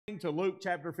to Luke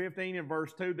chapter 15 and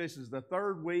verse 2. This is the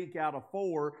third week out of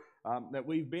 4 that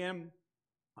we've been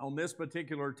on this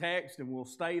particular text, and we'll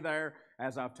stay there.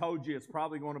 As I've told you, it's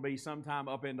probably going to be sometime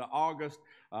up into August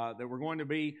that we're going to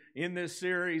be in this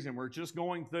series, and we're just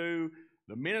going through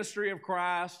the ministry of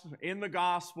Christ in the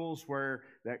Gospels, where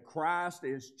that Christ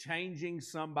is changing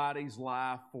somebody's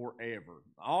life forever.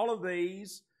 All of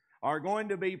these are going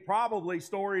to be probably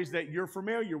stories that you're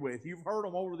familiar with. You've heard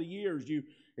them over the years.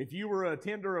 If you were a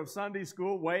attender of Sunday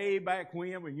school way back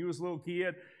when you was a little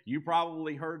kid, you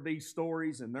probably heard these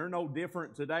stories, and they're no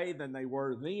different today than they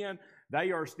were then.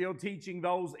 They are still teaching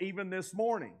those even this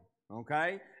morning,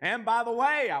 okay? And by the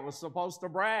way, I was supposed to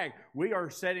brag. We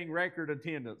are setting record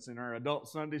attendance in our adult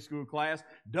Sunday school class.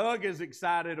 Doug is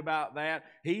excited about that.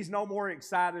 He's no more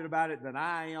excited about it than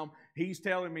I am. He's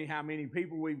telling me how many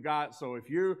people we've got. So if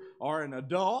you are an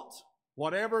adult,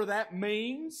 whatever that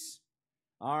means,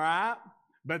 all right,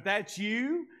 but that's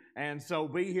you. And so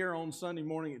be here on Sunday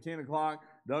morning at 10 o'clock.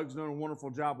 Doug's doing a wonderful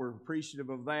job. We're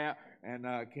appreciative of that, and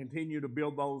continue to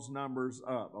build those numbers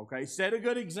up, okay? Set a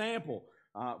good example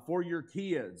for your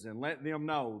kids and let them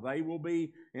know they will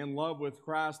be in love with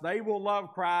Christ. They will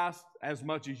love Christ as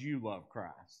much as you love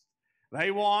Christ. They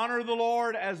will honor the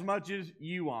Lord as much as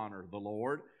you honor the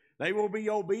Lord. They will be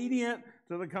obedient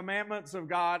to the commandments of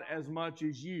God as much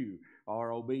as you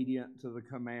are obedient to the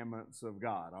commandments of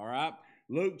God, all right?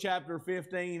 Luke chapter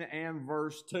 15 and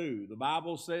verse 2. The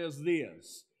Bible says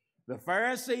this: the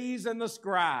Pharisees and the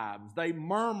scribes, they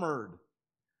murmured.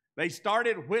 They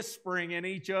started whispering in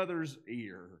each other's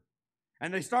ear.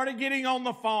 And they started getting on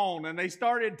the phone and they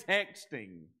started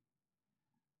texting.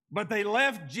 But they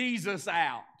left Jesus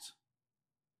out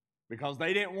because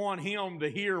they didn't want him to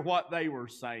hear what they were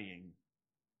saying.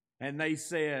 And they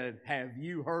said, "Have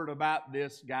you heard about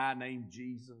this guy named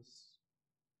Jesus?"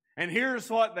 And here's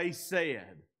what they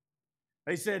said.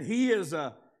 They said, he is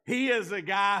a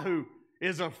guy who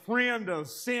is a friend of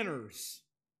sinners.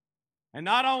 And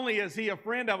not only is he a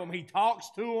friend of them, he talks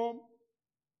to them.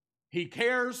 He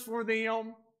cares for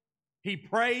them. He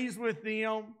prays with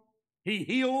them. He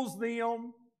heals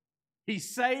them. He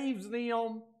saves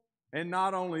them. And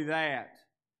not only that,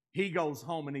 he goes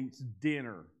home and eats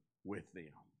dinner with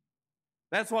them.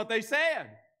 That's what they said.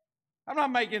 I'm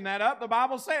not making that up. The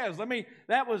Bible says.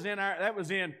 That was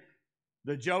in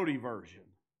the Jody version.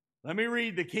 Let me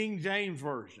read the King James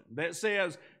version that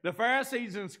says, the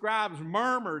Pharisees and scribes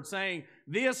murmured, saying,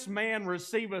 "This man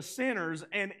receiveth sinners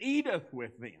and eateth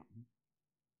with them."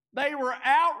 They were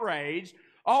outraged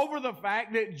over the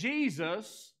fact that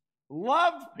Jesus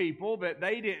loved people that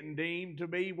they didn't deem to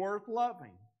be worth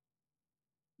loving.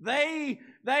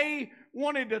 They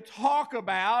wanted to talk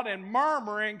about and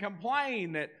murmur and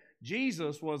complain that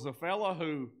Jesus was a fellow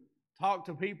who talked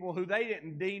to people who they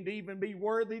didn't deem to even be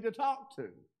worthy to talk to.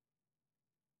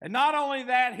 And not only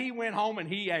that, he went home and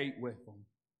he ate with them.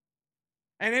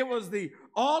 And it was the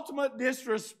ultimate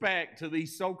disrespect to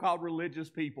these so-called religious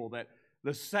people that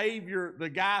the Savior, the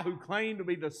guy who claimed to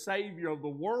be the Savior of the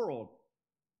world,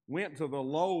 went to the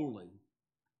lowly,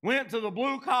 went to the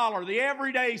blue collar, the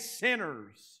everyday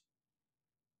sinners,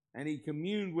 and he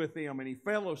communed with them and he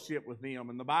fellowshiped with them.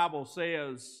 And the Bible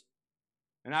says,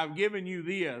 and I've given you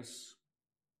this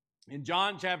in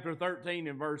John chapter 13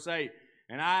 and verse 8.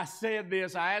 And I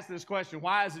asked this question,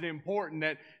 why is it important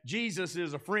that Jesus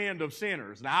is a friend of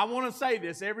sinners? Now, I want to say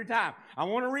this every time. I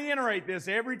want to reiterate this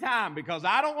every time because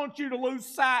I don't want you to lose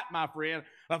sight, my friend,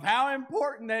 of how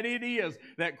important that it is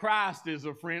that Christ is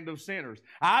a friend of sinners.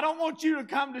 I don't want you to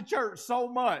come to church so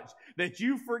much that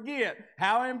you forget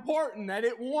how important that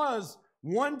it was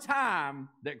one time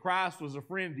that Christ was a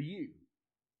friend to you.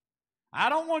 I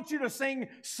don't want you to sing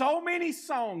so many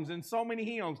songs and so many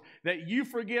hymns that you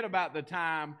forget about the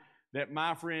time that,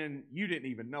 my friend, you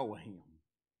didn't even know a hymn.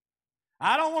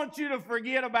 I don't want you to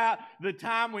forget about the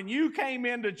time when you came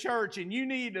into church and you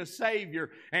needed a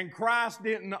Savior and Christ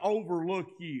didn't overlook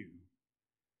you.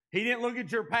 He didn't look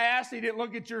at your past. He didn't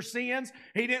look at your sins.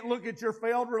 He didn't look at your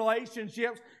failed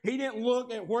relationships. He didn't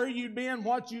look at where you'd been,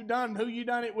 what you'd done, who you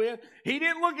done it with. He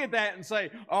didn't look at that and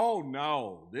say, "Oh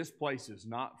no, this place is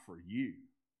not for you."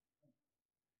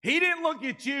 He didn't look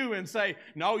at you and say,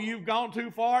 "No, you've gone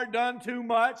too far, done too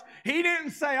much." He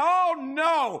didn't say, "Oh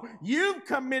no, you've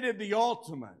committed the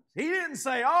ultimate." He didn't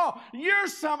say, "Oh, you're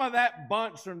some of that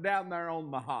bunch from down there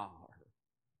on the holler.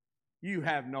 You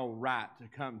have no right to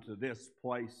come to this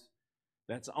place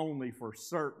that's only for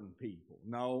certain people."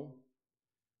 No.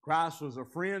 Christ was a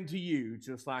friend to you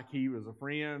just like he was a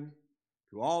friend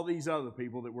to all these other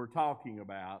people that we're talking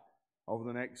about over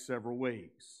the next several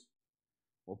weeks.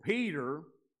 Well, Peter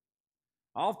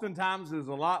oftentimes is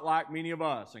a lot like many of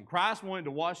us. And Christ wanted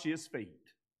to wash his feet.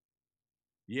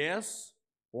 Yes,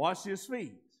 wash his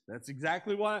feet. That's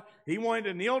exactly what he wanted,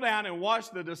 to kneel down and wash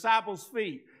the disciples'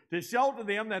 feet to show to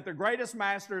them that the greatest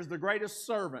master is the greatest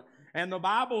servant. And the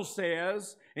Bible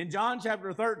says in John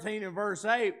chapter 13 and verse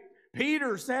 8,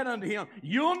 Peter said unto him,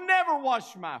 "You'll never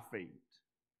wash my feet."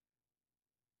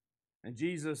 And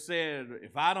Jesus said,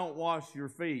 "If I don't wash your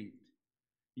feet,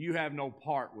 you have no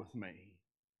part with me."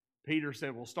 Peter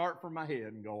said, "Well, start from my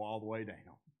head and go all the way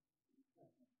down."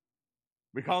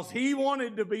 Because he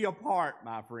wanted to be a part,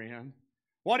 my friend.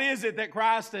 What is it that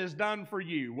Christ has done for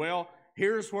you? Well,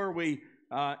 here's where we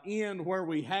end where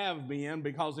we have been,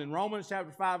 because in Romans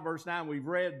chapter 5, verse 9, we've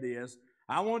read this.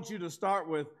 I want you to start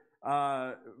with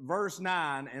verse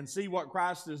 9 and see what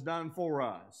Christ has done for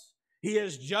us. He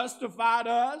has justified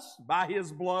us by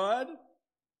his blood,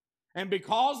 and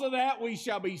because of that we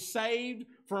shall be saved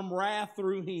from wrath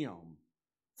through him.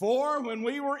 For when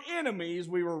we were enemies,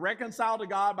 we were reconciled to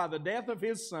God by the death of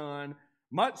his Son.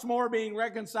 Much more being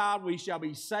reconciled, we shall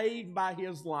be saved by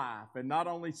his life. And not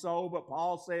only so, but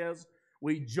Paul says,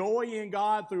 we joy in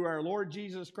God through our Lord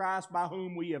Jesus Christ, by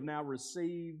whom we have now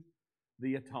received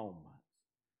the atonement,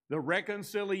 the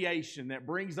reconciliation that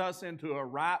brings us into a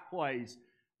right place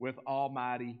with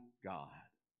Almighty God.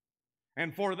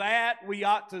 And for that, we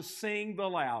ought to sing the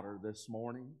louder this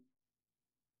morning.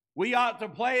 We ought to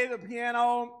play the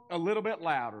piano a little bit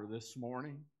louder this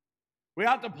morning. We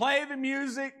ought to play the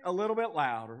music a little bit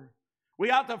louder.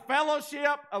 We ought to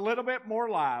fellowship a little bit more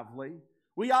lively.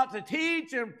 We ought to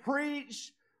teach and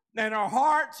preach, and our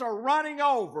hearts are running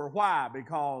over. Why?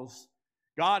 Because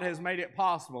God has made it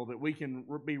possible that we can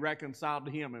be reconciled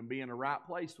to him and be in a right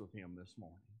place with him this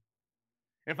morning.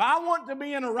 If I want to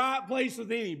be in a right place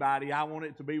with anybody, I want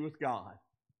it to be with God.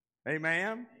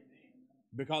 Amen?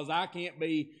 Because I can't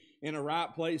be in a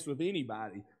right place with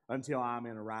anybody until I'm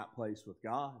in a right place with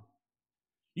God.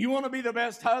 You want to be the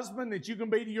best husband that you can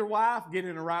be to your wife? Get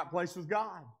in a right place with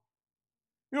God.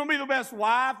 You want to be the best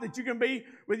wife that you can be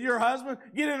with your husband?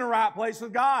 Get in a right place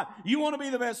with God. You want to be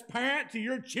the best parent to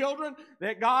your children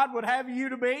that God would have you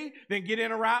to be? Then get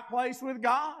in a right place with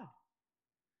God.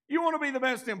 You want to be the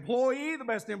best employee, the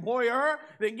best employer?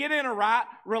 Then get in a right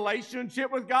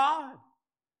relationship with God.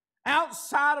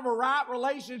 Outside of a right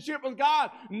relationship with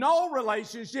God, no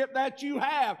relationship that you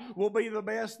have will be the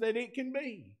best that it can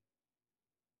be.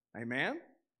 Amen?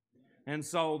 And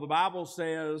so the Bible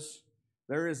says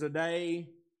there is a day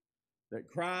that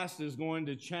Christ is going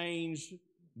to change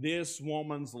this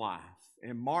woman's life.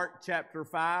 In Mark chapter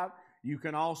 5, you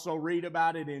can also read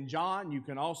about it in John. You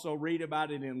can also read about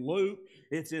it in Luke.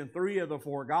 It's in 3 of the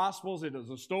 4 Gospels. It is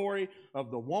a story of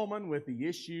the woman with the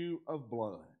issue of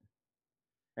blood.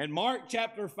 And Mark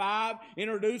chapter 5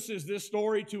 introduces this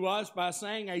story to us by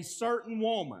saying a certain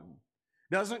woman.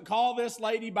 Doesn't call this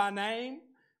lady by name.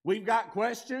 We've got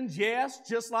questions, yes,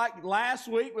 just like last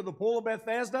week with the pool of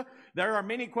Bethesda. There are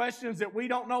many questions that we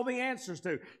don't know the answers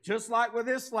to. Just like with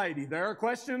this lady, there are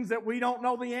questions that we don't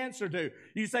know the answer to.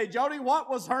 You say, Jody, what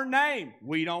was her name?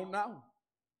 We don't know.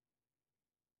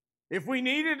 If we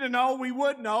needed to know, we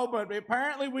would know, but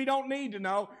apparently we don't need to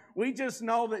know. We just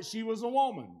know that she was a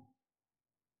woman.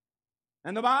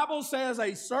 And the Bible says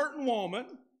a certain woman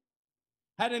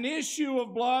had an issue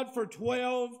of blood for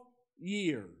 12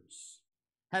 years.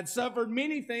 Had suffered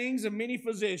many things and many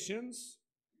physicians.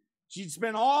 She'd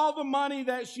spent all the money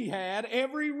that she had,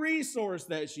 every resource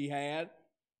that she had,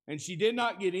 and she did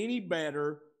not get any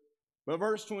better. But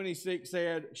verse 26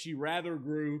 said she rather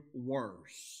grew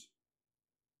worse.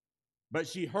 But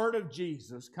she heard of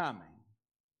Jesus coming,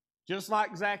 just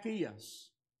like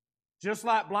Zacchaeus, just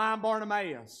like blind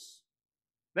Bartimaeus.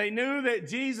 They knew that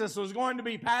Jesus was going to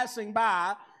be passing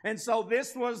by, and so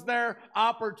this was their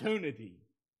opportunity.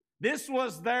 This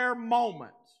was their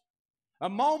moment. A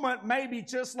moment maybe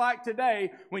just like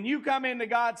today when you come into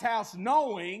God's house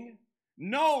knowing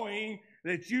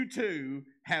that you too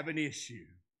have an issue.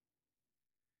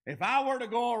 If I were to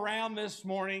go around this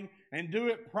morning and do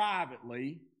it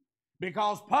privately,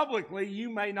 because publicly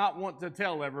you may not want to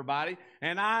tell everybody,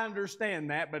 and I understand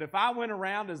that, but if I went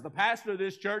around as the pastor of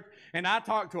this church and I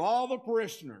talked to all the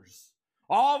parishioners,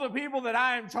 all the people that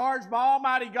I am charged by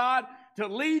Almighty God to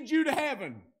lead you to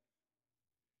heaven,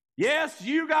 yes,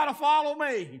 you got to follow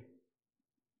me.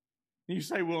 You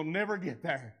say, we'll never get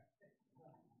there.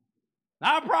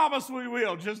 I promise we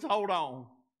will. Just hold on.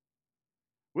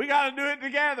 We got to do it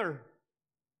together.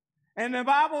 And the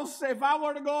Bible says, if I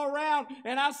were to go around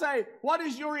and I say, what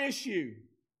is your issue?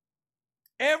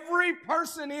 Every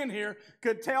person in here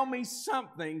could tell me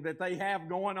something that they have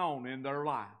going on in their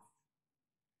life.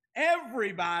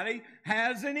 Everybody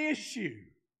has an issue.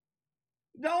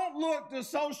 Don't look to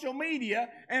social media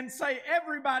and say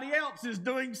everybody else is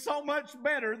doing so much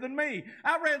better than me.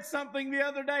 I read something the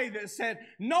other day that said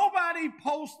nobody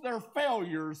posts their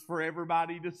failures for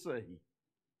everybody to see.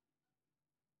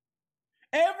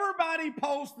 Everybody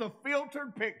posts the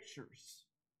filtered pictures.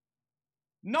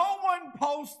 No one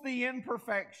posts the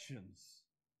imperfections.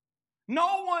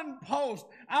 No one posts.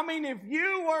 I mean, if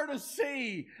you were to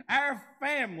see our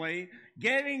family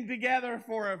getting together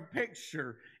for a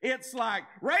picture, it's like,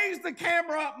 raise the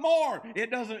camera up more. It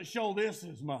doesn't show this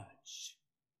as much.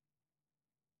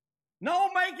 No,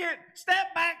 make it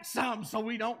step back some so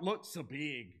we don't look so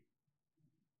big.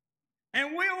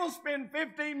 And we will spend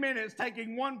 15 minutes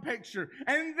taking one picture,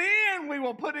 and then we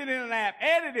will put it in an app,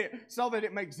 edit it so that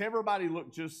it makes everybody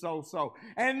look just so.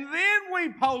 And then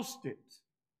we post it.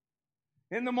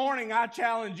 In the morning, I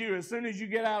challenge you, as soon as you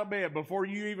get out of bed, before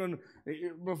you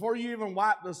even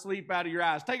wipe the sleep out of your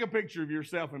eyes, take a picture of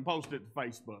yourself and post it to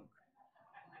Facebook.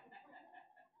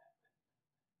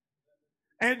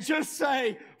 And just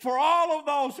say, for all of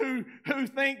those who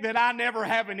think that I never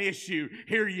have an issue,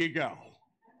 here you go.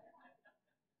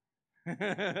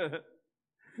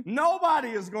 Nobody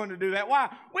is going to do that. Why?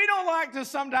 We don't like to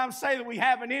sometimes say that we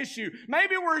have an issue.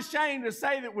 Maybe we're ashamed to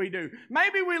say that we do.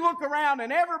 Maybe we look around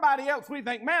and everybody else, we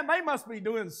think, man, they must be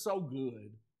doing so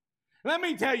good. Let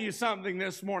me tell you something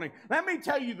this morning. Let me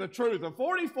tell you the truth. Of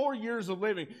 44 years of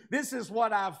living, this is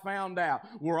what I've found out.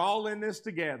 We're all in this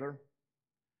together.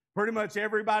 Pretty much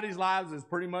everybody's lives is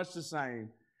pretty much the same,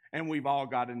 and we've all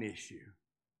got an issue.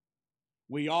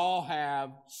 We all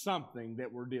have something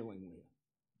that we're dealing with.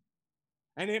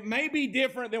 And it may be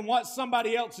different than what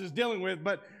somebody else is dealing with,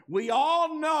 but we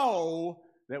all know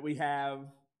that we have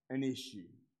an issue.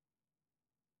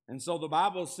 And so the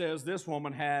Bible says this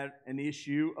woman had an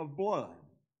issue of blood.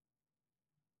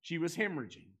 She was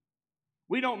hemorrhaging.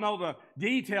 We don't know the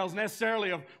details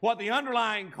necessarily of what the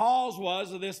underlying cause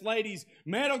was of this lady's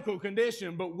medical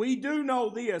condition, but we do know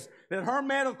this, that her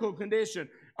medical condition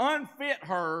unfit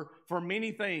her for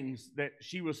many things that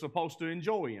she was supposed to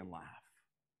enjoy in life.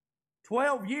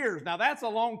 12 years. Now, that's a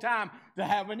long time to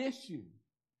have an issue.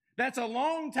 That's a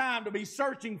long time to be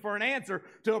searching for an answer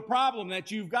to a problem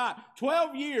that you've got.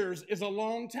 12 years is a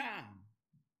long time.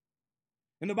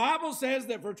 And the Bible says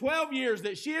that for 12 years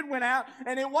that she had went out,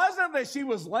 and it wasn't that she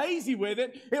was lazy with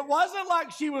it. It wasn't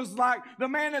like she was like the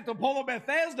man at the pool of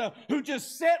Bethesda who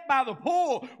just sat by the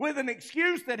pool with an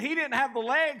excuse that he didn't have the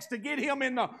legs to get him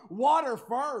in the water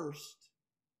first.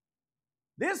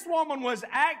 This woman was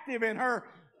active in her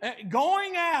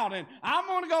going out, and I'm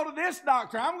going to go to this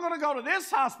doctor, I'm going to go to this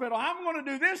hospital, I'm going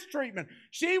to do this treatment.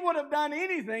 She would have done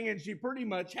anything, and she pretty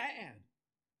much had.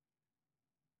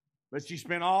 But she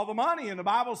spent all the money, and the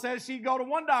Bible says she'd go to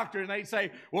one doctor, and they'd say,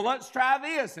 well, let's try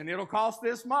this, and it'll cost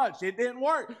this much. It didn't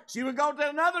work. She would go to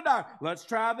another doctor, let's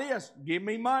try this, give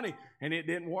me money, and it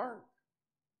didn't work.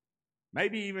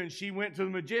 Maybe even she went to the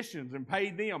magicians and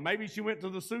paid them. Maybe she went to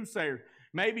the soothsayers.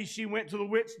 Maybe she went to the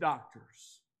witch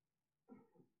doctors.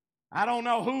 I don't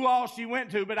know who all she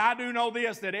went to, but I do know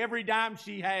this, that every dime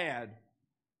she had,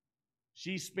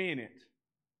 she spent it.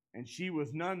 And she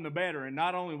was none the better. And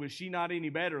not only was she not any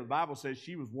better, the Bible says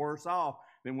she was worse off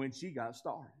than when she got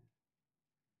started.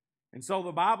 And so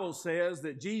the Bible says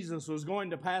that Jesus was going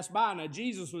to pass by. Now,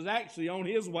 Jesus was actually on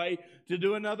his way to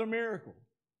do another miracle.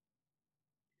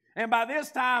 And by this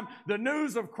time, the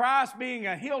news of Christ being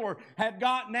a healer had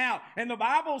gotten out. And the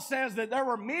Bible says that there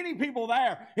were many people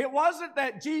there. It wasn't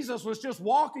that Jesus was just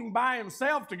walking by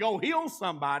himself to go heal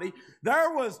somebody.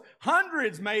 There was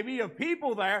hundreds maybe of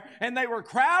people there, and they were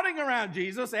crowding around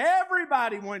Jesus.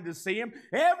 Everybody wanted to see him.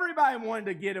 Everybody wanted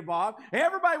to get involved.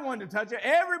 Everybody wanted to touch it.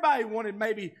 Everybody wanted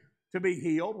maybe to be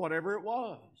healed, whatever it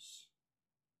was.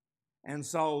 And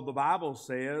so the Bible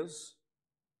says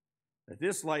that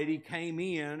this lady came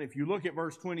in. If you look at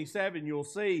verse 27, you'll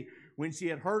see when she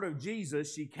had heard of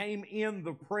Jesus, she came in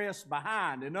the press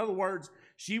behind. In other words,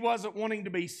 she wasn't wanting to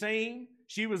be seen.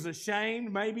 She was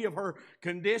ashamed maybe of her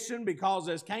condition because,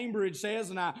 as Cambridge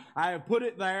says, and I have put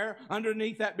it there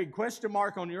underneath that big question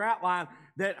mark on your outline,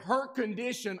 that her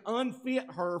condition unfit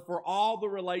her for all the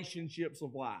relationships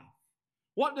of life.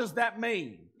 What does that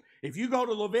mean? If you go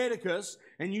to Leviticus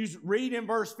and you read in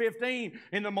verse 15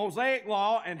 in the Mosaic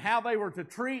Law and how they were to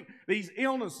treat these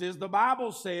illnesses, the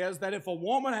Bible says that if a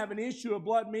woman have an issue of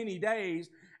blood many days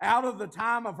out of the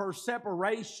time of her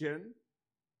separation,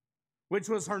 which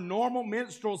was her normal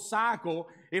menstrual cycle,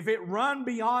 if it run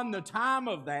beyond the time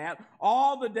of that,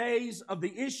 all the days of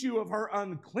the issue of her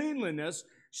uncleanliness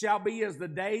shall be as the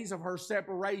days of her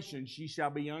separation. She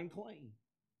shall be unclean.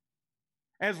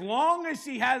 as long as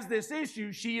she has this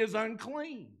issue, she is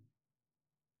unclean.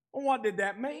 Well, what did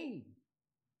that mean?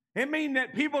 It meant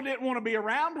that people didn't want to be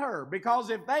around her, because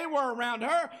if they were around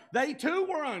her, they too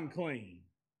were unclean.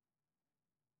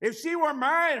 If she were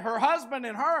married, her husband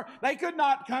and her, they could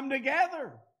not come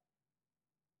together.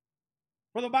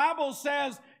 For the Bible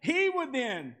says he would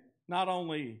then not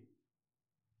only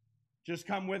just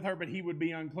come with her, but he would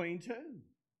be unclean too.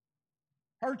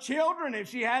 Her children, if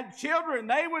she had children,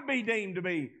 they would be deemed to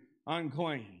be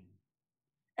unclean.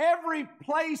 Every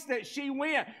place that she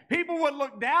went, people would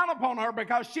look down upon her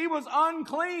because she was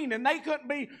unclean, and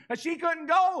she couldn't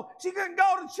go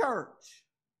to church.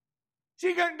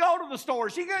 She couldn't go to the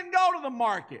store. She couldn't go to the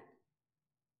market.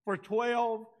 For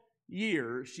 12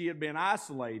 years, she had been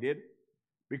isolated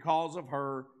because of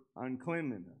her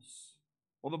uncleanliness.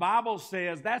 Well, the Bible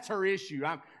says that's her issue.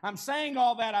 I'm saying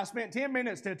all that. I spent 10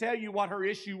 minutes to tell you what her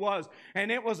issue was,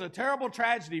 and it was a terrible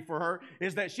tragedy for her,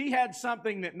 is that she had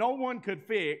something that no one could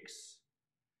fix,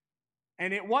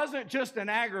 and it wasn't just an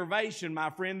aggravation,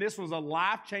 my friend. This was a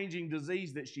life-changing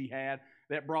disease that she had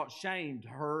that brought shame to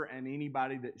her and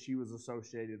anybody that she was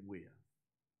associated with.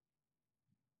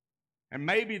 And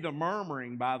maybe the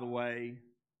murmuring, by the way,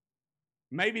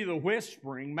 maybe the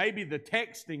whispering, maybe the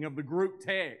texting of the group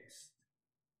text,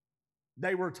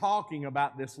 they were talking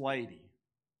about this lady.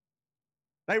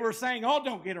 They were saying, oh,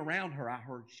 don't get around her. I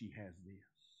heard she has this.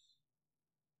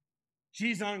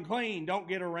 She's unclean. Don't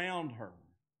get around her.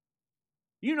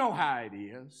 You know how it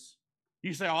is.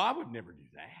 You say, oh, I would never do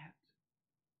that.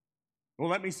 Well,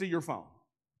 let me see your phone.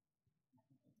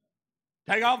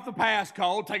 Take off the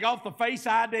passcode. Take off the Face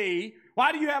ID.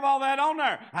 Why do you have all that on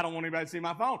there? I don't want anybody to see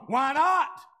my phone. Why not?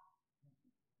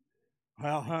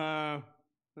 Well,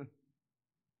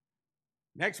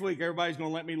 next week, everybody's going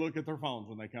to let me look at their phones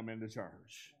when they come into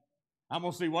church. I'm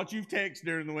going to see what you've texted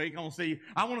during the week. I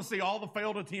want to see all the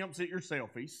failed attempts at your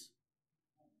selfies.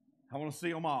 I want to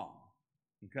see them all.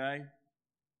 Okay?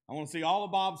 I want to see all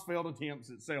of Bob's failed attempts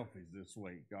at selfies this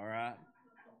week. All right?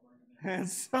 And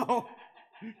so,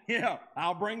 yeah,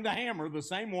 I'll bring the hammer, the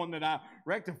same one that I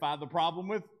rectified the problem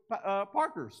with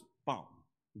Parker's phone.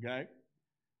 Okay?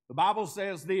 The Bible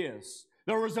says this.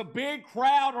 There was a big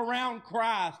crowd around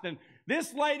Christ, and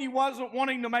this lady wasn't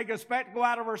wanting to make a spectacle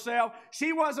out of herself.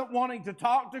 She wasn't wanting to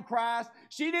talk to Christ.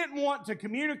 She didn't want to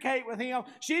communicate with Him.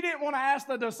 She didn't want to ask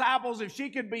the disciples if she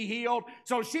could be healed.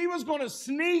 So she was going to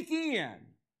sneak in.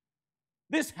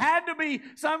 This had to be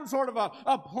some sort of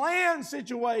a planned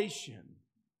situation.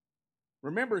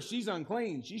 Remember, she's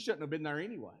unclean. She shouldn't have been there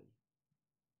anyway.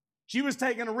 She was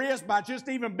taking a risk by just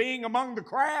even being among the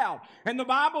crowd. And the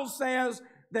Bible says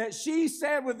that she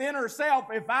said within herself,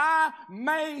 if I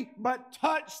may but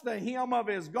touch the hem of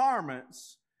His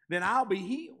garments, then I'll be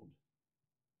healed.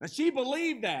 And she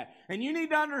believed that. And you need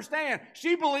to understand,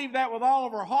 she believed that with all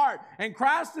of her heart. And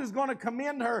Christ is going to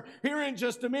commend her here in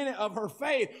just a minute of her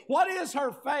faith. What is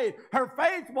her faith? Her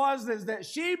faith is that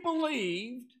she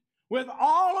believed with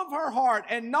all of her heart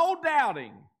and no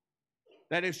doubting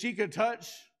that if she could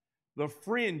touch the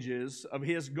fringes of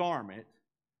His garment,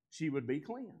 she would be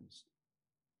cleansed.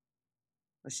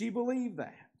 She believed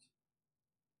that.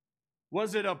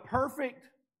 Was it a perfect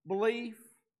belief?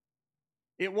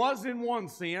 It was in one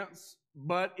sense,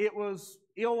 but it was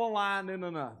ill-aligned in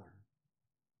another.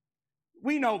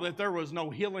 We know that there was no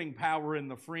healing power in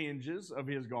the fringes of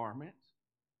His garment.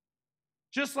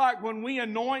 Just like when we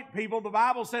anoint people, the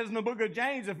Bible says in the book of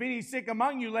James, if any is sick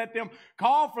among you, let them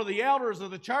call for the elders of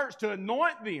the church to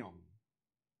anoint them.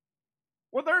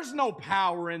 Well, there's no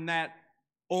power in that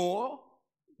oil.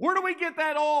 Where do we get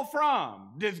that oil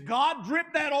from? Does God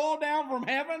drip that oil down from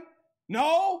heaven?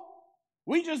 No.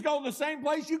 We just go to the same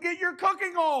place you get your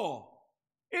cooking oil.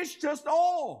 It's just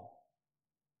oil.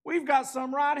 We've got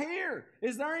some right here.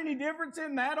 Is there any difference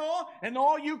in that oil and the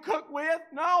oil you cook with?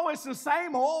 No, it's the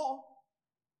same oil.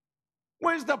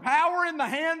 Was the power in the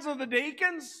hands of the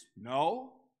deacons?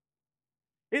 No.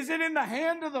 Is it in the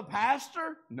hand of the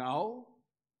pastor? No.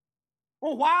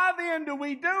 Well, why then do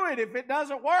we do it if it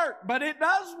doesn't work? But it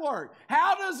does work.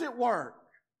 How does it work?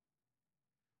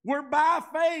 We're by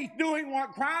faith doing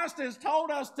what Christ has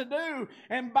told us to do,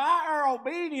 and by our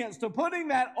obedience to putting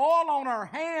that oil on our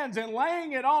hands and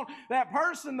laying it on that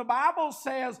person, the Bible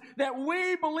says that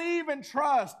we believe and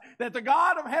trust that the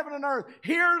God of heaven and earth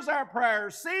hears our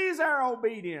prayers, sees our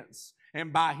obedience,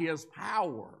 and by His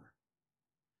power,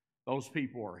 those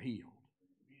people are healed.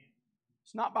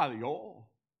 It's not by the oil.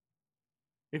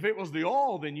 If it was the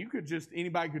oil, then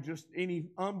any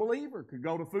unbeliever could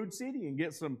go to Food City and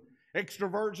get some extra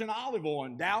virgin olive oil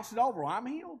and douse it over. I'm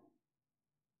healed.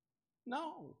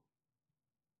 No.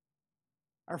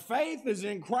 Our faith is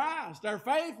in Christ. Our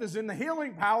faith is in the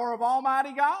healing power of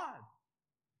Almighty God.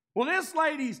 Well, this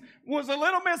lady was a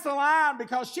little misaligned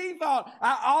because she thought,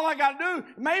 all I got to do,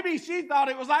 maybe she thought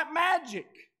it was like magic.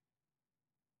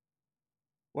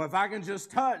 Well, if I can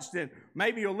just touch, then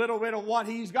maybe a little bit of what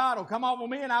he's got will come off of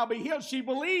me and I'll be healed. She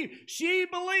believed. She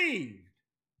believed.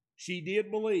 She did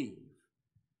believe.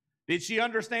 Did she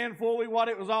understand fully what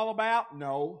it was all about?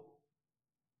 No.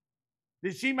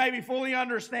 Did she maybe fully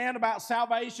understand about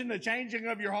salvation, the changing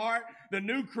of your heart, the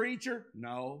new creature?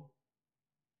 No.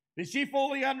 Did she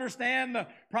fully understand the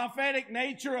prophetic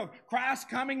nature of Christ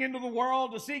coming into the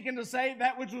world to seek and to save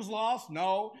that which was lost?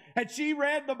 No. Had she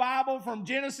read the Bible from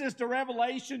Genesis to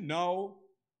Revelation? No.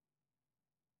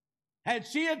 Had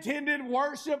she attended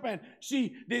worship and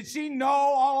did she know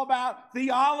all about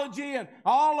theology and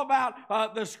all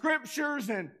about the scriptures?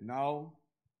 And no.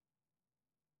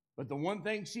 But the one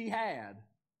thing she had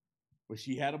was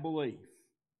she had a belief.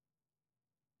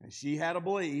 And she had a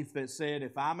belief that said,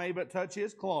 if I may but touch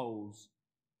his clothes,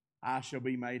 I shall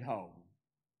be made whole.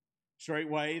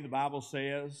 Straightway, the Bible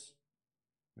says,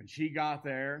 when she got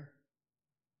there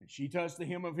and she touched the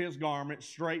hem of his garment,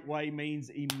 straightway means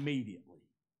immediately.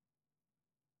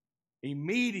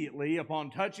 Immediately upon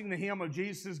touching the hem of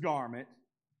Jesus' garment,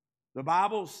 the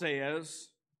Bible says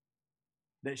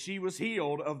that she was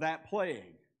healed of that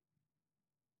plague.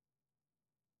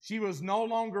 She was no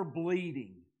longer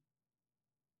bleeding.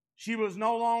 She was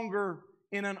no longer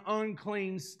in an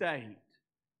unclean state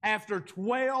after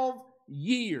 12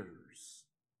 years.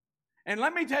 And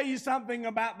let me tell you something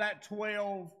about that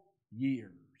 12 years.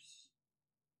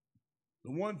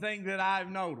 The one thing that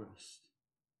I've noticed,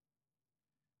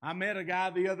 I met a guy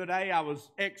the other day, I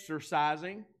was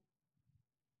exercising.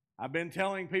 I've been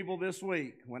telling people this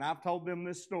week, when I've told them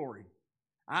this story,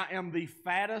 I am the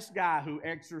fattest guy who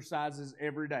exercises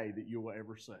every day that you will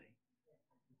ever see.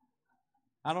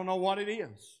 I don't know what it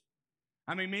is.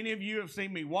 I mean, many of you have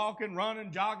seen me walking,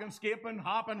 running, jogging, skipping,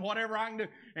 hopping, whatever I can do.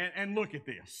 And look at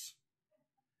this.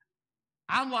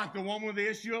 I'm like the one with the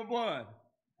issue of blood,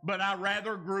 but I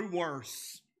rather grew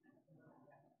worse.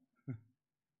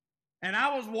 And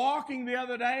I was walking the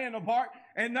other day in the park,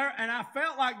 and I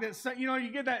felt like that,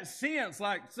 you get that sense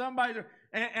like somebody,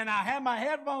 and I had my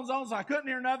headphones on, so I couldn't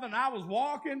hear nothing. I was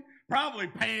walking, probably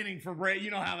panting for breath. You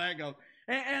know how that goes.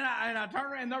 And I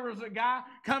turned around, and there was a guy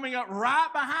coming up right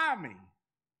behind me.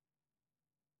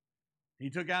 He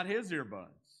took out his earbuds.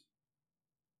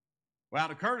 Well,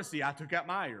 out of courtesy, I took out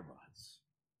my earbuds.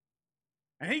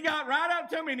 And he got right up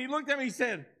to me, and he looked at me, and he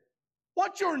said,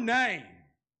 "What's your name?"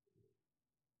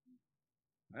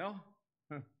 Well,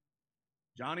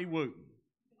 Johnny Wooten.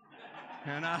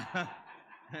 And I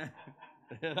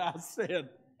said,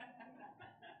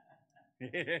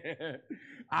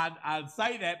 I'd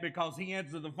say that because he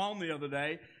answered the phone the other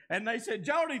day, and they said,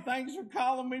 "Jody, thanks for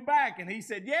calling me back." And he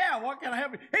said, "Yeah, what can I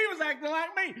help you?" He was acting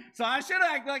like me, so I should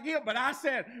have acted like him, but I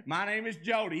said, "My name is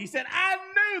Jody." He said, "I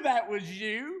knew that was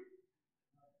you."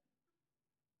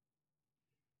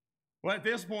 Well, at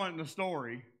this point in the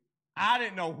story, I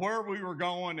didn't know where we were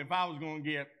going, if I was going to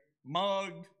get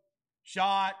mugged,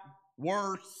 shot,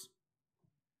 worse.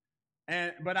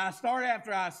 But I started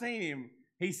after I seen him.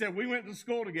 He said, "We went to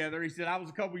school together." He said, "I was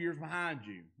a couple years behind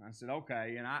you." I said,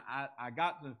 "Okay." And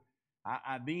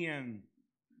I then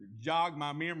jogged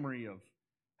my memory of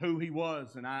who he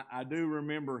was. And I do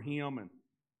remember him. And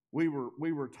we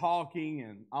were talking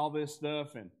and all this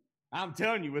stuff. And I'm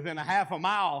telling you, within a half a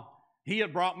mile, he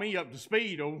had brought me up to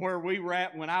speed on where we were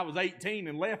at when I was 18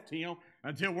 and left him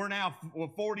until we're now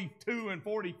 42 and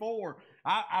 44.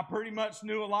 I pretty much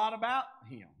knew a lot about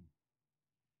him.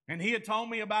 And he had told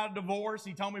me about a divorce.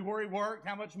 He told me where he worked,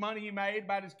 how much money he made,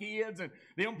 about his kids, and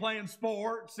them playing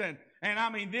sports. And I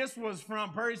mean, this was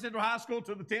from Prairie Central High School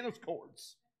to the tennis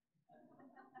courts.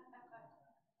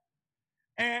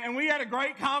 And we had a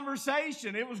great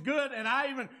conversation. It was good. And I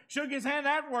even shook his hand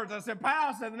afterwards. I said,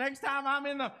 "Pal," I said, "the next time I'm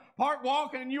in the park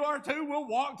walking and you are too, we'll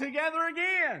walk together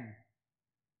again."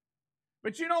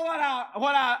 But you know what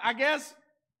I guess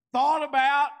thought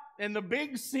about in the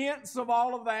big sense of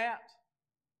all of that?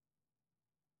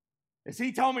 As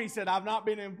he told me, he said, "I've not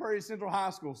been in Prairie Central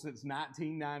High School since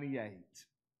 1998.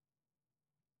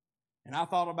 And I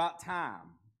thought about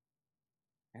time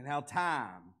and how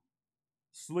time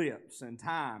slips and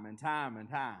time and time and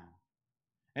time.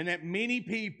 And that many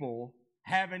people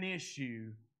have an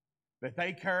issue that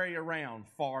they carry around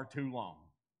far too long.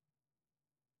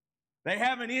 They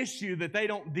have an issue that they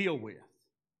don't deal with.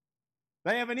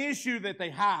 They have an issue that they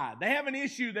hide. They have an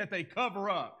issue that they cover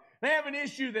up. They have an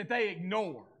issue that they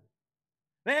ignore.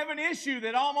 They have an issue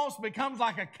that almost becomes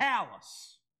like a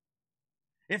callus.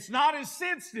 It's not as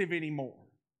sensitive anymore.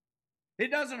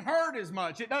 It doesn't hurt as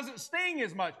much. It doesn't sting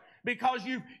as much because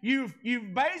you've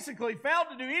basically failed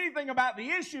to do anything about the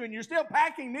issue, and you're still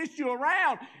packing the issue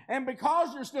around. And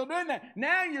because you're still doing that,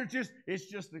 now it's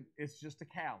just a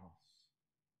callus.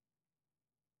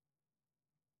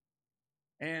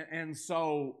 And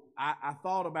so I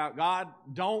thought about, God,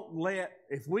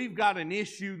 if we've got an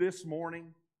issue this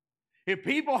morning, if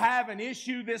people have an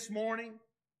issue this morning,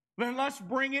 then let's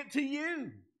bring it to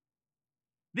you.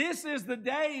 This is the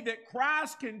day that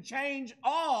Christ can change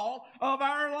all of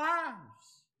our lives.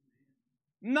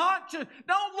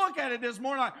 Don't look at it this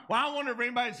morning like, well, I wonder if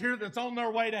anybody's here that's on their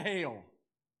way to hell.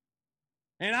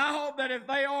 And I hope that if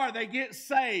they are, they get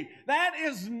saved. That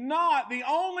is not the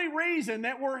only reason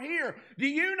that we're here. Do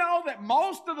you know that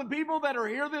most of the people that are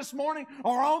here this morning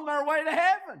are on their way to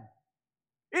heaven?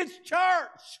 It's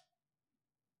church.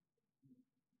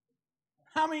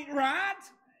 I mean, right?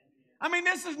 I mean,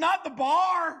 this is not the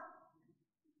bar.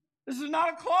 This is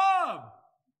not a club.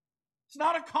 It's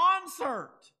not a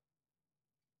concert.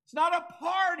 It's not a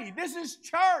party. This is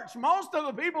church. Most of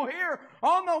the people here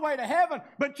are on their way to heaven.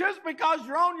 But just because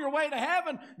you're on your way to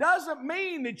heaven doesn't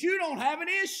mean that you don't have an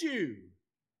issue.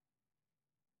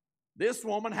 This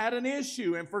woman had an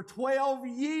issue, and for 12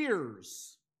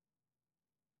 years.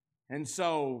 And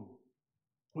so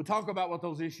we'll talk about what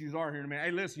those issues are here in a minute.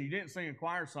 Hey, listen, you didn't sing a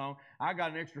choir song. I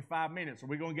got an extra 5 minutes. Are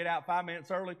we going to get out 5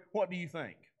 minutes early? What do you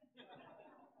think?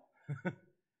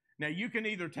 Now, you can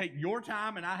either take your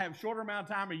time and I have a shorter amount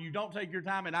of time, or you don't take your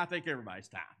time and I take everybody's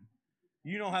time.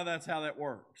 You know how that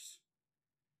works.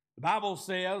 The Bible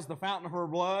says the fountain of her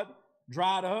blood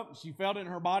dried up. She felt in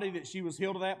her body that she was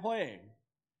healed of that plague.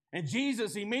 And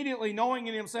Jesus, immediately knowing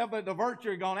in himself that the virtue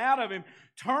had gone out of him,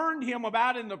 turned him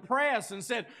about in the press and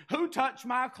said, who touched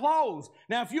my clothes?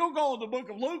 Now, if you'll go to the book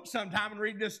of Luke sometime and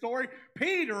read this story,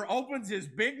 Peter opens his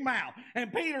big mouth.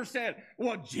 And Peter said,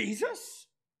 well, Jesus?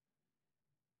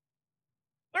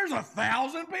 There's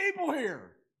 1,000 people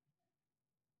here.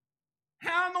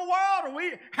 How in the world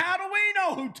how do we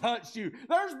know who touched you?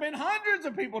 There's been hundreds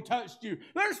of people touched you.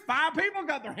 There's 5 people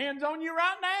got their hands on you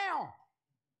right now.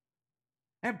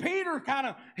 And Peter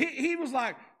he was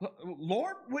like,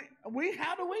 Lord,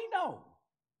 how do we know?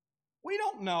 We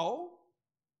don't know.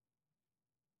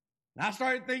 And I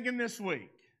started thinking this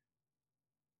week,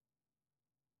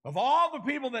 of all the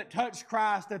people that touched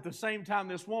Christ at the same time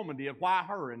this woman did, why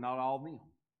her and not all of them?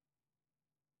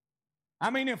 I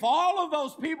mean, if all of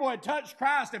those people had touched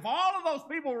Christ, if all of those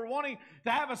people were wanting to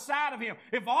have a sight of Him,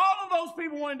 if all of those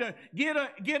people wanted to get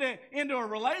into a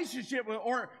relationship with,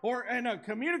 or in a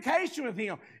communication with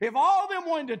Him, if all of them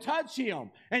wanted to touch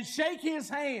Him and shake His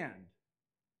hand,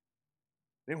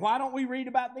 then why don't we read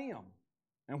about them?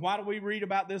 And why do we read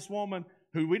about this woman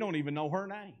who we don't even know her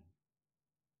name?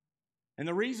 And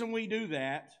the reason we do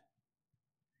that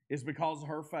is because of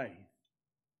her faith.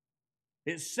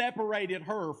 It separated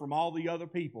her from all the other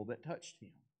people that touched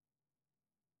Him.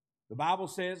 The Bible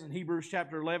says in Hebrews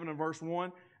chapter 11 and verse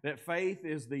 1 that faith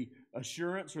is the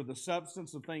assurance or the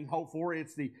substance of things hoped for.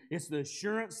 It's the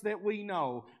assurance that we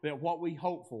know that what we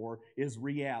hope for is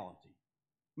reality.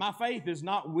 My faith is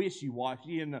not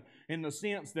wishy-washy in the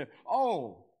sense that,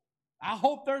 oh, I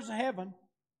hope there's a heaven.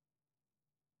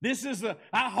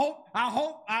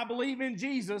 I believe in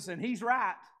Jesus and He's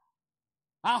right.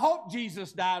 I hope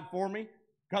Jesus died for me,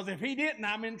 because if He didn't,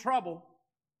 I'm in trouble.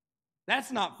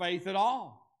 That's not faith at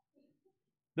all.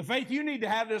 The faith you need to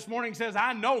have this morning says,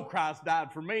 I know Christ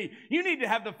died for me. You need to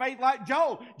have the faith like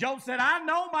Job. Job said, I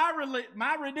know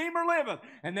my Redeemer liveth,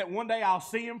 and that one day I'll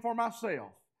see Him for myself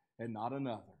and not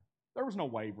another. There was no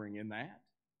wavering in that.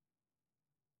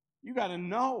 You got to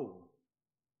know.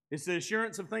 It's the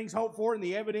assurance of things hoped for and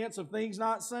the evidence of things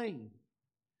not seen.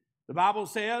 The Bible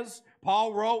says,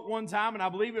 Paul wrote one time, and I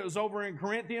believe it was over in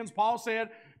Corinthians, Paul said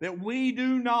that we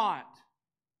do not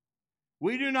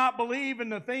believe in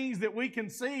the things that we can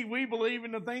see. We believe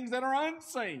in the things that are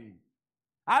unseen.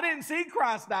 I didn't see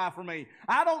Christ die for me.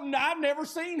 I've never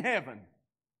seen heaven.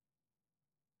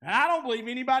 And I don't believe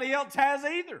anybody else has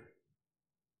either.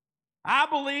 I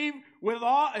believe with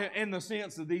all, in the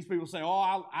sense that these people say,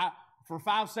 for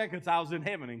 5 seconds I was in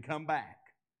heaven and come back.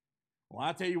 Well,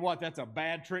 I tell you what, that's a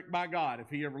bad trick by God if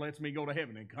He ever lets me go to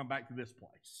heaven and come back to this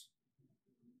place.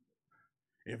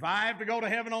 If I have to go to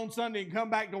heaven on Sunday and come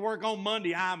back to work on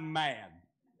Monday, I'm mad.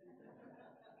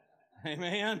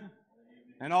 Amen?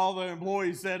 And all the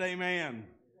employees said amen.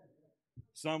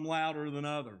 Some louder than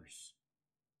others.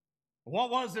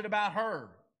 What was it about her?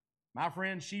 My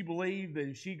friend, she believed that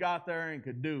if she got there and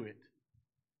could do it,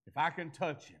 if I could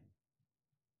touch Him.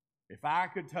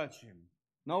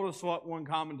 Notice what one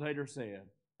commentator said.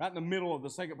 right in the middle of the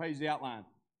second page of the outline.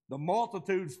 The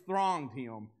multitudes thronged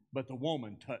him, but the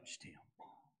woman touched him.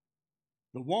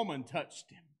 The woman touched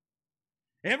him.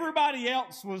 Everybody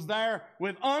else was there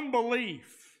with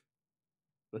unbelief.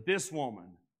 But this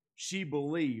woman, she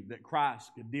believed that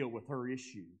Christ could deal with her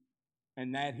issue.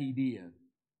 And that he did.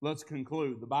 Let's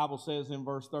conclude. The Bible says in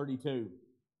verse 32,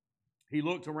 he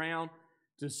looked around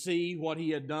to see what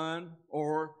he had done,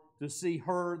 or to see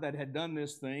her that had done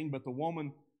this thing. But the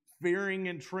woman, fearing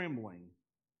and trembling,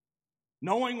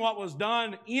 knowing what was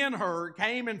done in her,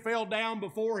 came and fell down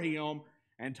before him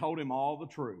and told him all the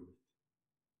truth.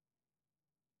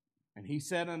 And he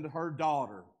said unto her,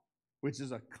 daughter, which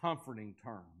is a comforting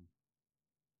term.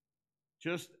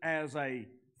 Just as a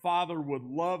father would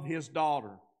love his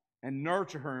daughter and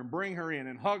nurture her and bring her in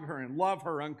and hug her and love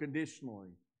her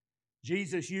unconditionally,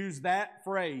 Jesus used that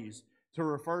phrase to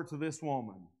refer to this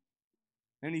woman.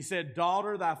 And he said,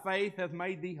 daughter, thy faith hath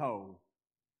made thee whole.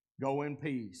 Go in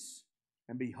peace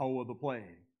and be whole of the plague.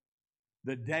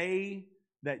 The day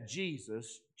that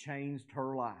Jesus changed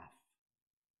her life,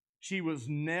 she was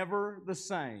never the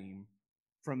same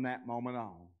from that moment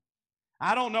on.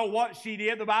 I don't know what she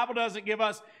did. The Bible doesn't give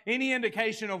us any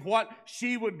indication of what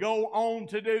she would go on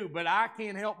to do, but I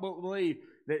can't help but believe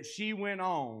that she went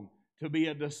on to be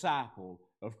a disciple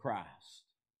of Christ.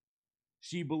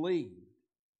 She believed.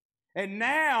 And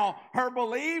now her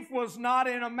belief was not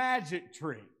in a magic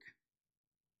trick.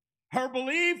 Her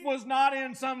belief was not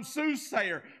in some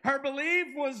soothsayer. Her belief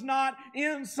was not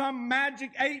in some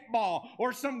magic 8-ball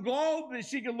or some globe that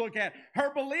she could look at.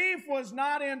 Her belief was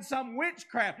not in some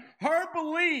witchcraft. Her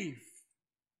belief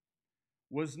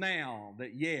was now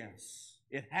that, yes,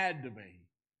 it had to be.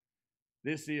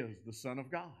 This is the Son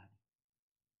of God.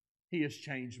 He has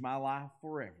changed my life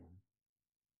forever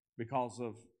because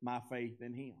of my faith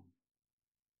in Him.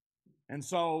 And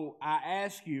so I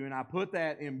ask you, and I put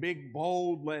that in big,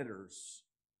 bold letters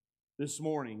this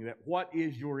morning, that what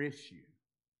is your issue?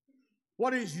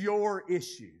 What is your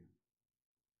issue?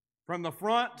 From the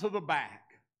front to the back.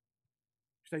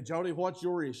 You say, Jody, what's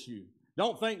your issue?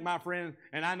 Don't think, my friend,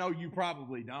 and I know you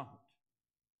probably don't,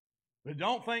 but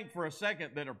don't think for a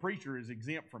second that a preacher is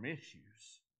exempt from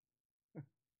issues.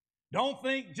 Don't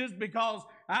think just because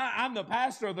I'm the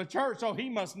pastor of the church, so he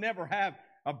must never have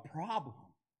a problem.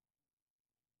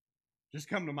 Just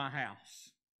come to my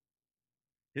house.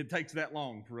 It takes that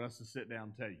long for us to sit down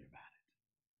and tell you about it.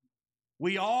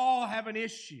 We all have an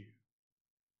issue.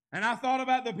 And I thought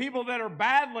about the people that are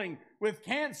battling with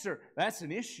cancer. That's an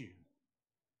issue.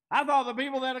 I thought the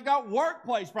people that have got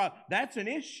workplace problems. That's an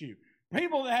issue.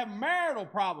 People that have marital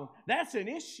problems. That's an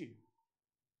issue.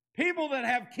 People that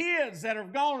have kids that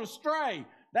have gone astray.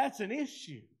 That's an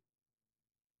issue.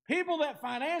 People that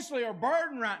financially are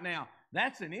burdened right now.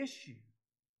 That's an issue.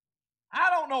 I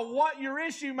don't know what your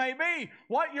issue may be,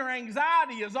 what your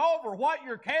anxiety is over, what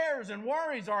your cares and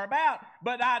worries are about,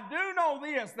 but I do know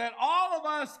this, that all of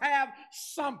us have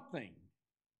something.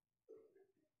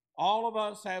 All of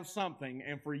us have something,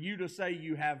 and for you to say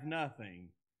you have nothing,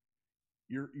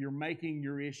 you're making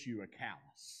your issue a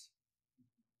callous.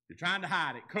 You're trying to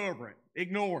hide it, cover it,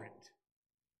 ignore it.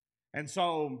 And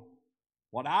so,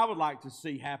 what I would like to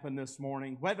see happen this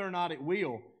morning, whether or not it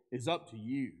will, is up to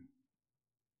you.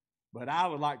 But I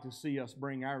would like to see us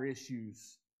bring our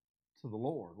issues to the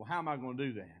Lord. Well, how am I going to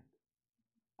do that?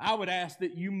 I would ask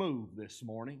that you move this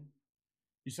morning.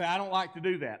 You say, I don't like to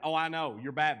do that. Oh, I know.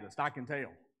 You're Baptist. I can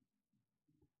tell.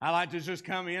 I like to just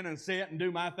come in and sit and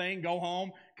do my thing, go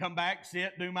home, come back,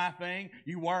 sit, do my thing.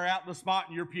 You wear out the spot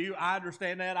in your pew. I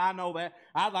understand that. I know that.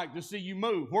 I'd like to see you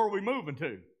move. Where are we moving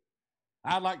to?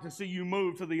 I'd like to see you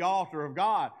move to the altar of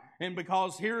God. And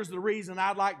because here's the reason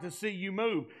I'd like to see you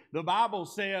move. The Bible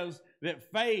says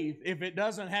that faith, if it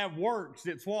doesn't have works,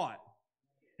 it's what?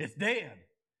 It's dead.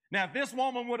 Now, if this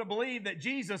woman would have believed that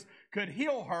Jesus could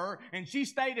heal her and she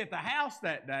stayed at the house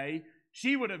that day,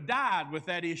 she would have died with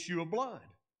that issue of blood.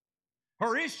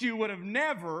 Her issue would have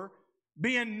never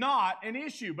been not an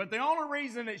issue. But the only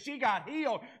reason that she got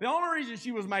healed, the only reason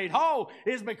she was made whole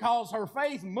is because her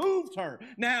faith moved her.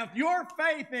 Now, if your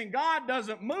faith in God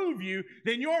doesn't move you,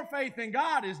 then your faith in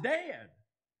God is dead.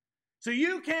 So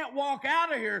you can't walk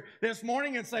out of here this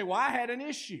morning and say, well, I had an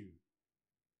issue,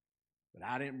 but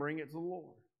I didn't bring it to the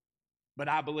Lord. But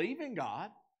I believe in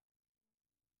God.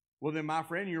 Well, then, my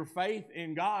friend, your faith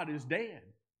in God is dead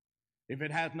if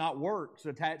it has not works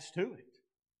attached to it.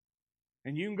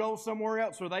 And you can go somewhere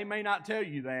else where they may not tell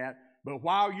you that, but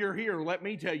while you're here, let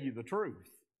me tell you the truth.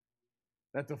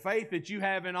 That the faith that you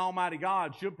have in Almighty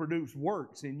God should produce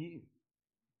works in you.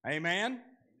 Amen?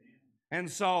 And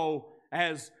so,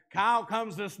 as Kyle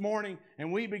comes this morning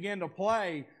and we begin to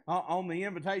play on the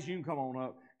invitation, you can come on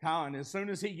up, Kyle, and as soon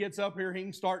as he gets up here, he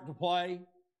can start to play.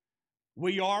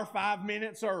 We are 5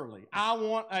 minutes early. I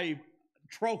want a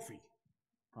trophy,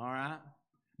 all right?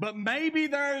 But maybe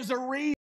there is a reason